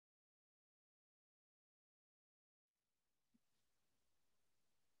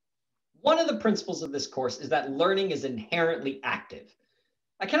One of the principles of this course is that learning is inherently active.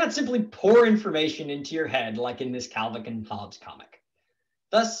 I cannot simply pour information into your head like in this Calvin and Hobbes comic.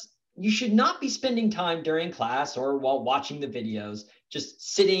 Thus, you should not be spending time during class or while watching the videos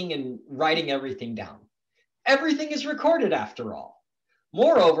just sitting and writing everything down. Everything is recorded after all.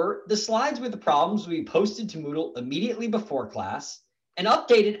 Moreover, the slides with the problems will be posted to Moodle immediately before class and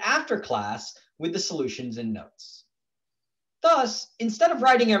updated after class with the solutions and notes. Thus, instead of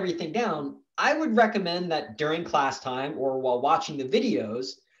writing everything down, I would recommend that during class time or while watching the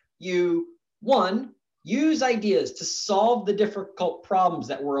videos, you, one, use ideas to solve the difficult problems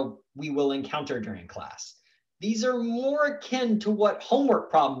that we will encounter during class. These are more akin to what homework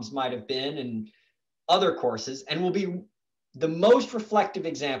problems might have been in other courses and will be the most reflective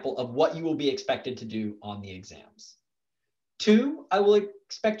example of what you will be expected to do on the exams. Two, I will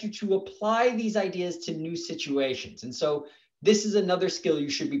expect you to apply these ideas to new situations. And so this is another skill you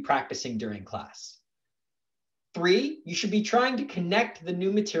should be practicing during class. Three, you should be trying to connect the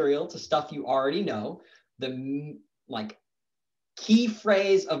new material to stuff you already know. The key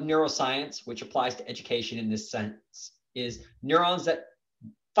phrase of neuroscience, which applies to education in this sense, is neurons that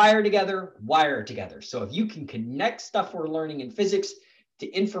fire together, wire together. So if you can connect stuff we're learning in physics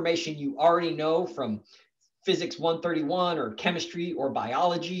to information you already know from physics 131 or chemistry or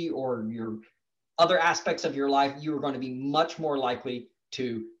biology or your other aspects of your life, you are going to be much more likely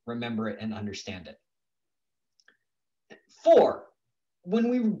to remember it and understand it. Four, when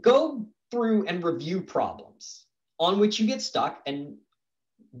we go through and review problems on which you get stuck, and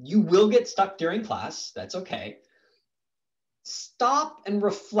you will get stuck during class, that's okay, stop and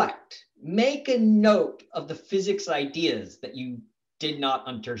reflect. Make a note of the physics ideas that you did not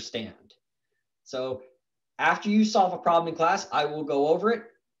understand. So after you solve a problem in class, I will go over it.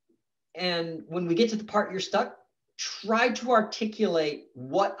 And when we get to the part you're stuck, try to articulate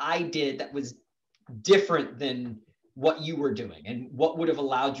what I did that was different than what you were doing and what would have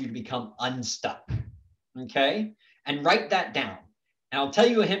allowed you to become unstuck. Okay? And write that down. And I'll tell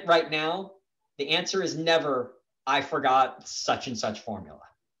you a hint right now. The answer is never, I forgot such and such formula.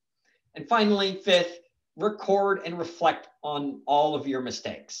 And finally, fifth, record and reflect on all of your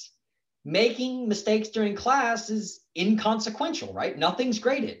mistakes. Making mistakes during class is inconsequential, right? Nothing's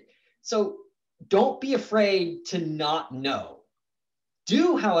graded. So don't be afraid to not know.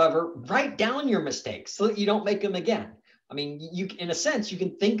 Do, however, write down your mistakes so that you don't make them again. I mean, in a sense, you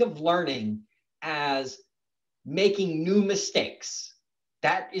can think of learning as making new mistakes.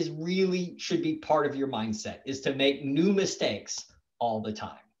 That is really should be part of your mindset, is to make new mistakes all the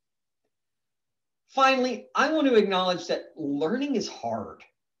time. Finally, I want to acknowledge that learning is hard.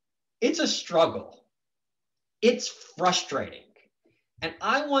 It's a struggle. It's frustrating. And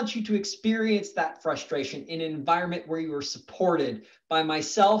I want you to experience that frustration in an environment where you are supported by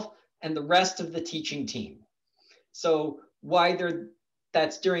myself and the rest of the teaching team. So whether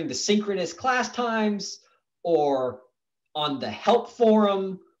that's during the synchronous class times or on the help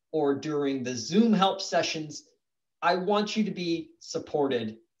forum or during the Zoom help sessions, I want you to be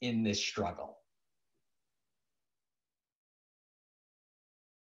supported in this struggle.